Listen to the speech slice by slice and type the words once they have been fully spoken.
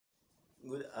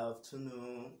Good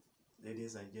afternoon,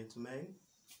 ladies and gentlemen.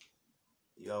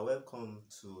 You are welcome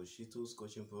to Shitu's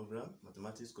coaching program,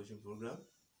 mathematics coaching program.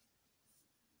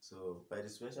 So, by the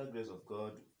special grace of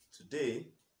God, today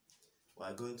we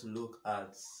are going to look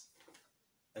at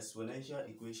exponential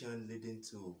equation leading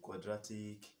to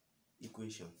quadratic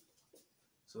equation.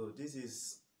 So, this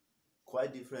is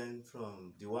quite different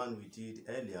from the one we did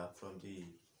earlier, from the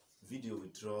video we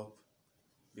dropped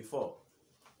before.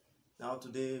 Now,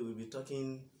 today we'll be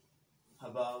talking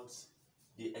about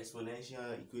the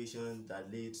exponential equation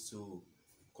that leads to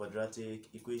quadratic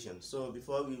equation. So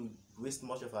before we waste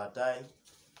much of our time,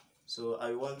 so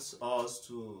I want us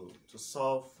to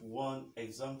solve one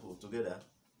example together.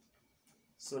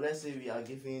 So let's say we are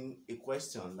given a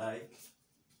question like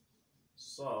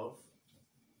solve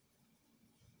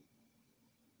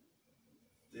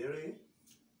 3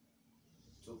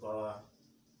 to power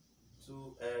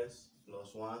 2x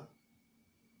plus 1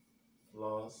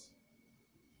 plus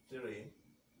 3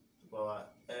 to power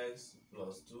x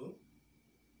plus 2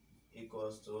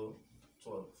 equals to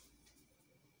 12.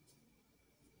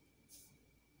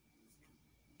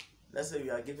 Let's say we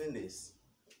are given this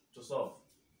to solve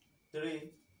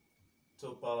 3 to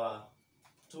power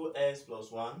 2x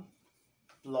plus 1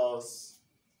 plus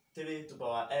 3 to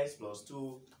power x plus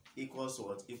 2 equals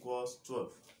what? Equals 12.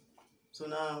 So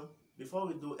now, before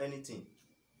we do anything,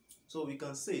 so we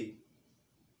can see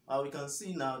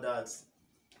now that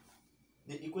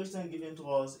the equation given to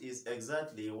us is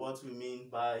exactly what we mean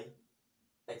by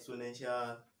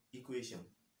exponential equation.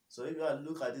 So if you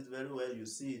look at it very well, you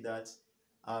see that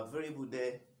our variable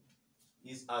there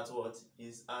is at what?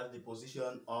 Is at the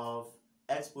position of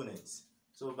exponents.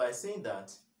 So by saying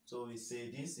that, so we say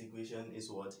this equation is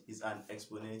what? Is an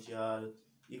exponential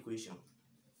equation.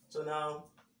 So now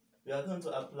we are going to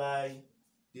apply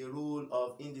the rule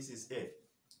of indices here.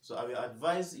 So I will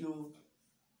advise you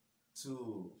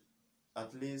to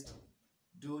at least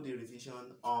do the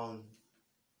revision on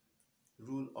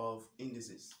rule of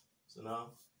indices. So now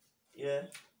here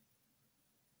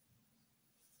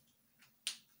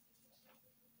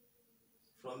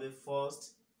from the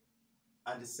first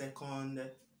and the second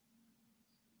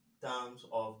terms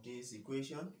of this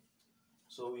equation,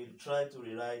 so we'll try to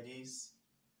rewrite this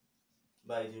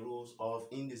by the rules of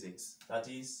indices. That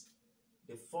is,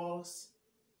 the first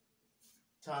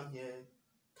term here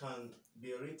can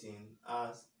be written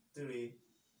as 3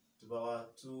 to the power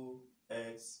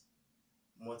 2x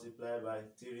multiplied by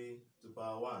 3 to the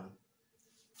power 1,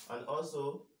 and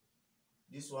also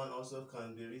this one also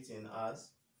can be written as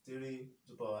 3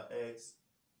 to the power x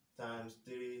times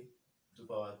 3 to the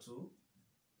power 2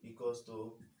 equals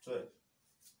to 12.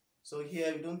 So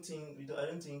here I don't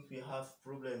think we have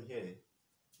problem here,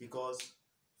 because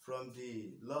from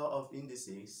the law of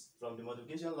indices, from the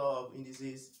multiplication law of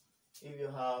indices, if you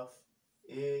have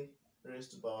a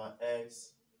raised to the power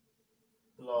x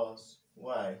plus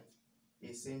y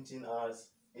is same thing as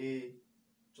a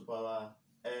to the power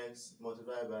x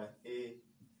multiplied by a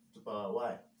to the power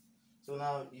y. So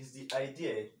now is the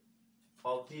idea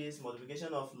of this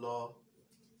multiplication of law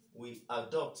we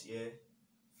adopt here,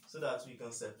 so that we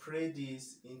can separate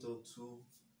this into two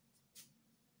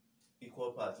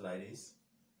equal parts like this.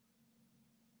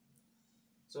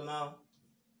 So now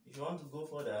if you want to go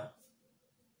further,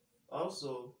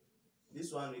 also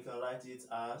this one we can write it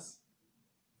as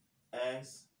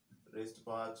x raised to the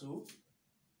power 2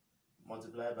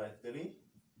 multiplied by 3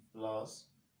 plus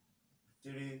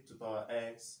 3 to the power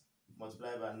x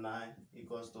multiplied by 9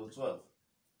 equals to 12.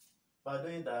 By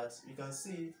doing that, you can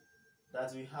see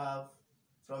that we have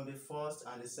from the first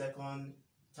and the second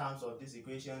terms of this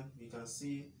equation, we can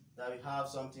see that we have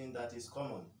something that is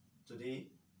common to the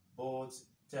both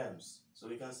terms. So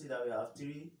we can see that we have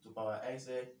 3 to the power x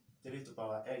there, 3 to the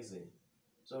power x there.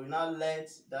 So we now let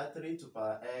that 3 to the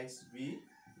power x be,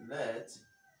 let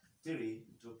 3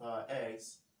 to the power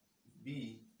x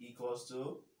be equals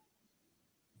to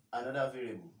another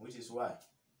variable, which is y,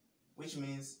 which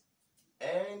means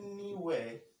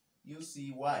anywhere you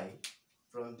see y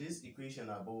from this equation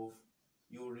above,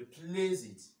 you replace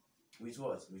it with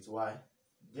what? With y.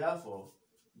 Therefore,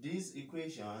 this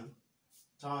equation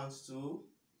turns to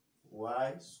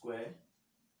y squared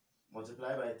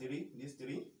multiplied by 3, this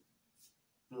 3,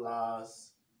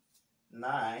 plus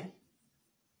 9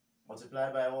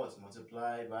 multiplied by what?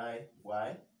 Multiplied by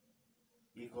y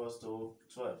equals to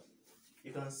 12.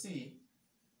 You can see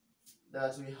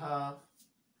that we have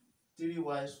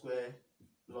 3y squared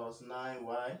plus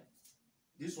 9y.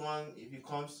 This one, if it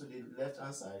comes to the left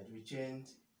hand side, we change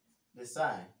the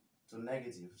sign to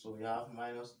negative. So we have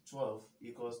minus 12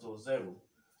 equals to 0.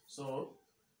 So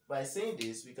by saying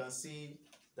this, we can see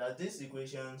that this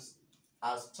equation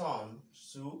has turned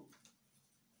to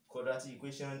quadratic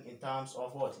equation in terms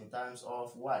of what? In terms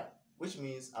of y, which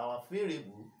means our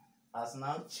variable has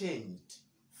now changed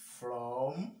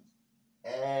from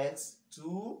x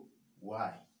to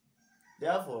y.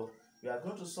 Therefore, we are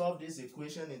going to solve this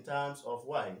equation in terms of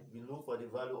y. We look for the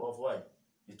value of y,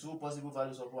 the two possible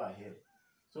values of y here.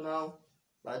 So now,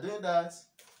 by doing that,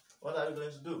 what are we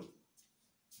going to do?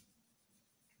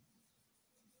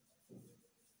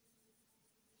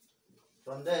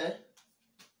 From there,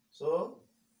 so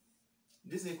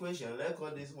this equation, let's call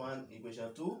this one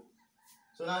equation 2.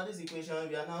 So now this equation,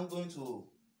 we are now going to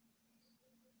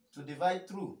divide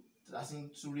through, as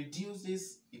in to reduce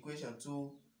this equation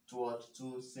to what?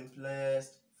 To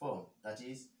simplest form, that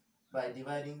is by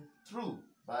dividing through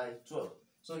by 12.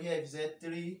 So here if you say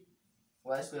 3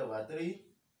 y squared over 3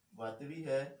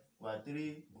 here over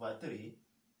 3 over 3,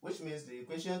 which means the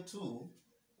equation 2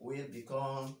 will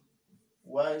become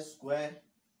y squared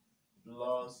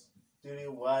plus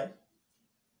 3y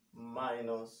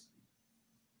minus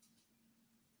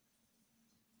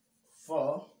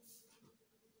 4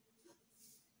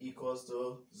 equals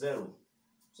to 0.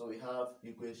 So we have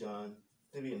equation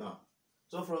 3 now.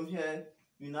 So from here,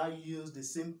 we now use the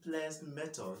simplest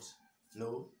method.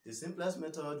 No, the simplest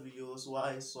method we use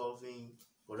while solving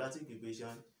quadratic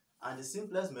equation, and the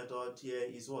simplest method here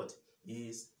is what?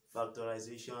 Is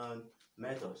factorization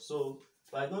method. So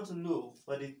we're going to look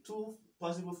for the two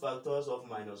possible factors of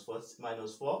minus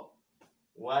 4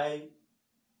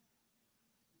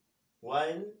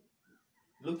 while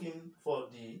looking for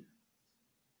the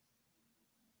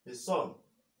sum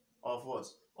of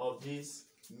what? Of this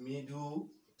middle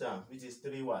term, which is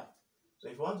 3y. So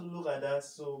if you want to look at that,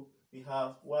 so we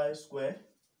have y squared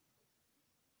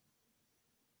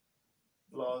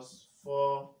plus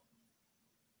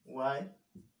 4y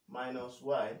minus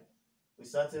y will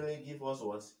certainly give us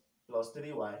what? Plus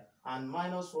 3y, and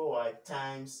minus 4y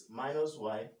times minus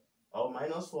y, or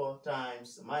minus 4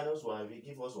 times minus y will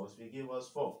give us what? Will give us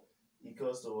 4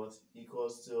 equals to what?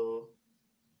 Equals to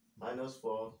minus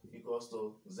 4 equals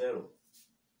to 0.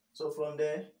 So from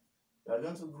there, we are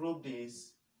going to group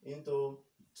this into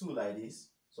 2 like this.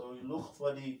 So we look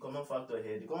for the common factor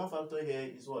here. The common factor here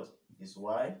is what? Is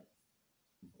y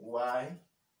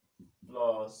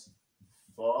plus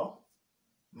 4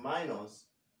 minus,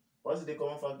 what is the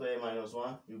common factor here? Minus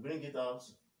 1. You bring it out,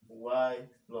 y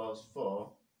plus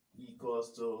 4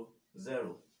 equals to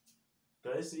 0.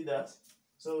 Can you see that?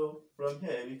 So from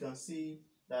here, we can see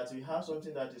that we have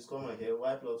something that is common here,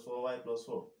 y plus 4, y plus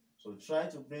 4. So try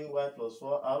to bring y plus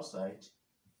 4 outside,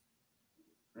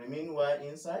 remain y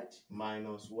inside,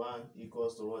 minus 1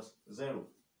 equals to what? 0.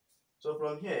 So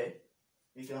from here,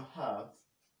 we can have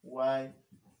y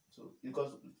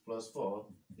equals plus 4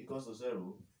 equals to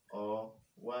 0, or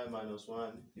y minus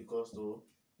 1 equals to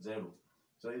 0.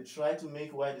 So you try to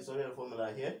make y the solution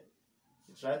formula here.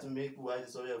 You try to make y the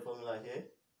solution formula here.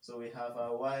 So we have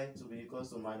our y to be equals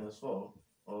to minus 4,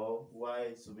 or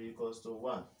y to be equals to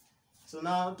 1. So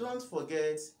now don't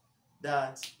forget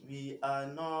that we are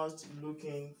not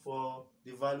looking for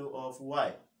the value of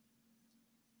y.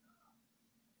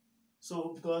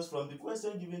 So because from the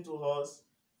question given to us,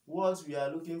 what we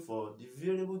are looking for, the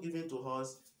variable given to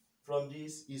us from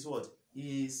this is what?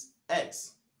 Is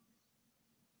x.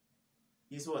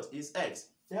 Is what? Is x.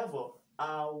 Therefore,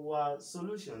 our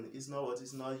solution is not what?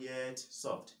 Is not yet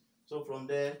solved. So from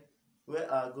there, we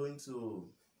are going to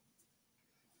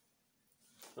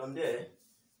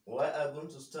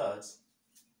start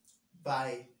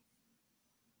by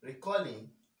recalling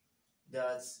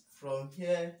that from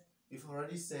here we've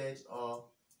already said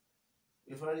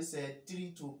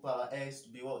 3 to power x to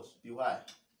be what? Be y.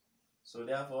 So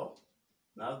therefore,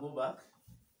 now go back.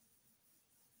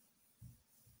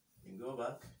 You go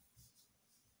back.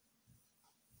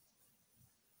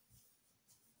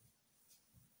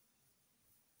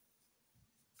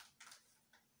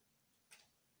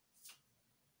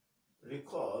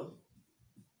 Recall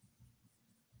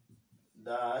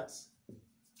that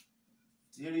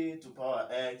 3 to power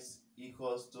x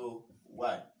equals to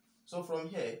y. So from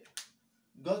here,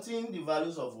 getting the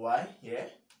values of y here.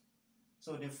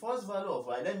 So the first value of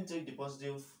y, let me take the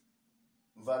positive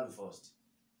value first.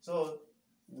 So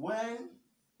when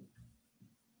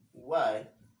y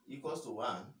equals to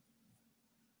 1,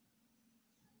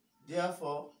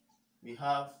 therefore we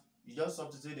just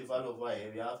substitute the value of y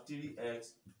here. We have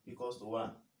 3x equals to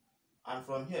 1. And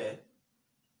from here,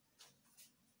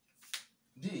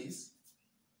 this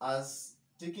has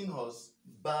taken us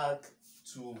back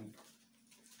to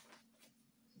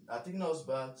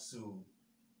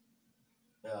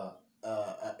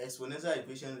exponential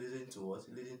equation leading to what?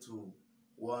 Leading to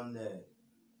one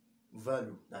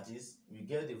value, that is, we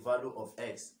get the value of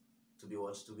x to be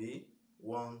what? To be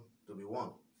 1, to be 1.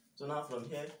 So now from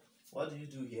here, what do you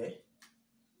do here?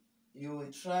 You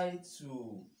will try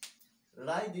to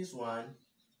write this one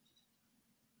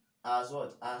as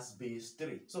what? As base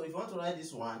 3. So if you want to write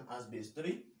this one as base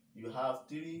 3, you have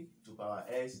 3 to power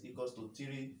x equals to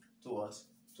 3 to what?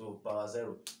 To power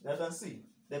 0. Now you can see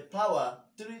the power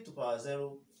 3 to power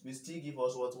 0 will still give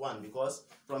us what? 1, because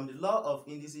from the law of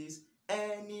indices,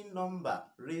 any number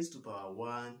raised to power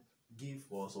 1 give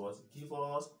us what? Give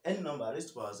us any number raised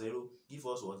to power 0 give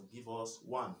us what? Give us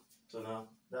 1. So now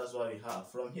that's what we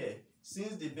have from here.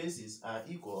 Since the bases are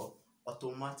equal,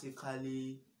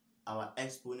 automatically our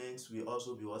exponents will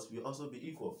also be what? Will also be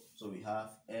equal. So we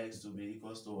have x to be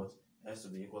equals to what? X to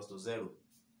be equals to 0.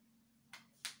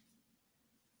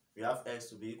 We have x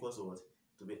to be equals to what?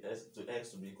 X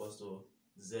to be equals to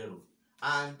 0.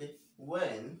 And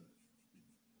when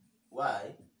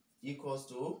y equals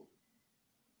to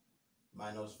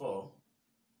minus 4,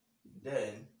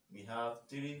 then we have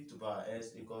 3 to power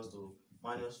x equals to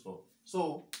minus 4.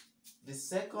 So the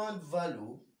second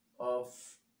value of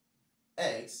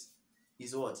x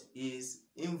is what? Is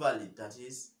invalid. That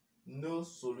is, no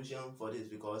solution for this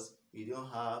because we don't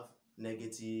have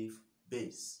negative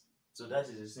base. So that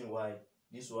is the reason why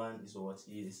this one is what?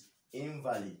 Is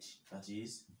invalid. That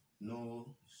is,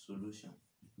 no solution.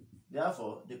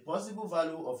 Therefore, the possible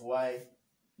value of y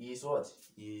is what?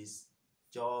 Is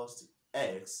just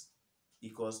x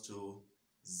equals to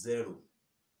 0.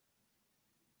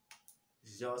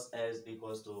 It's just x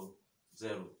equals to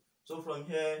 0. So from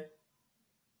here,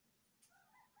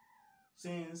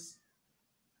 since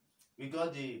we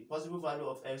got the possible value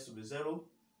of x to be 0,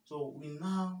 so we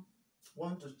now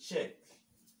want to check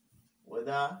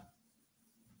whether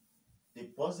the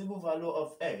possible value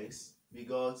of x we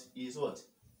got is what?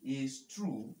 Is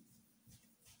true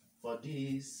for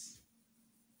this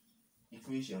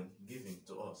equation given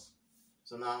to us.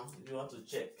 So now if you want to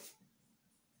check.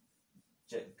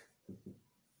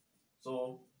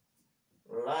 So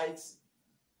write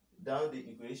down the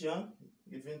equation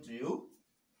given to you,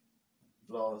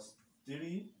 plus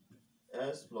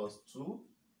 3s plus 2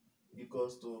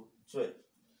 equals to 12.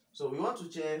 So we want to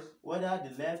check whether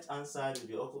the left hand side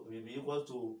will be equal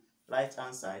to right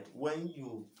hand side when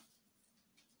you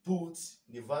put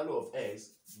the value of x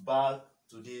back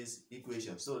to this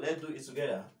equation. So let's do it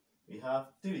together. We have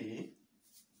 3,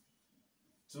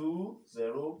 2,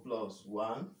 0 plus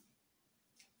 1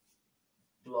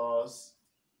 plus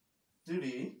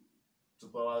 3 to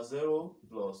power 0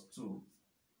 plus 2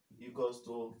 equals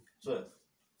to 12.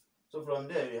 So from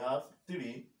there we have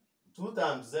 3. 2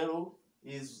 times 0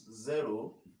 is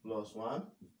 0 plus 1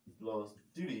 plus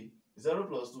 3. 0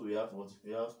 plus 2 we have what?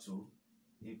 We have 2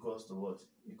 equals to what?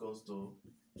 Equals to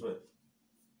 12.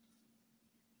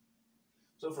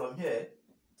 So from here,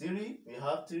 3, we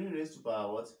have 3 raised to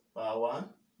power what? Power 1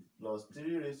 plus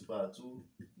 3 raised to power 2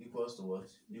 equals to what?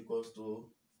 Equals to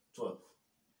 12.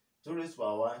 2 raised to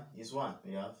power 1 is 1.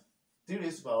 We have 3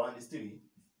 raised to power 1 is 3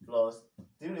 plus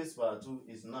 3 raised to power 2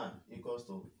 is 9 equals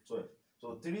to 12.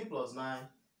 So 3 plus 9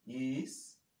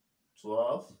 is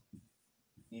 12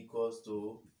 equals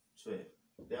to 12.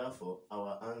 Therefore,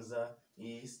 our answer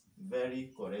is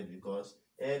very correct because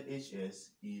LHS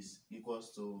is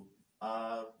equals to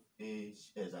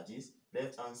RHS. That is,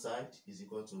 left hand side is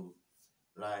equal to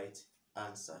right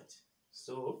hand side.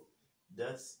 So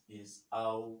that is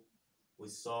how we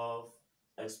solve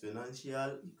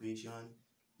exponential equation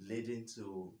leading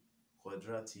to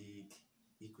quadratic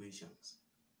equations.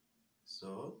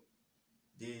 So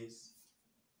this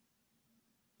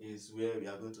is where we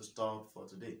are going to stop for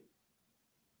today.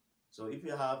 So if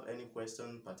you have any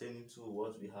question pertaining to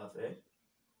what we have here,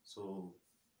 so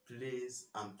please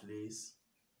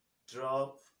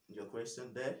drop your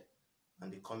question there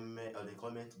and the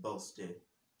comment box there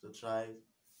to try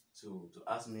to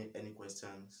ask me any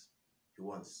questions you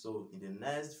want. So in the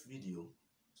next video,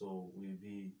 so we'll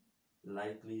be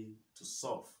likely to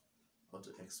solve or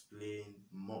to explain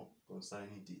more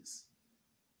concerning this.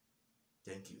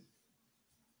 Thank you.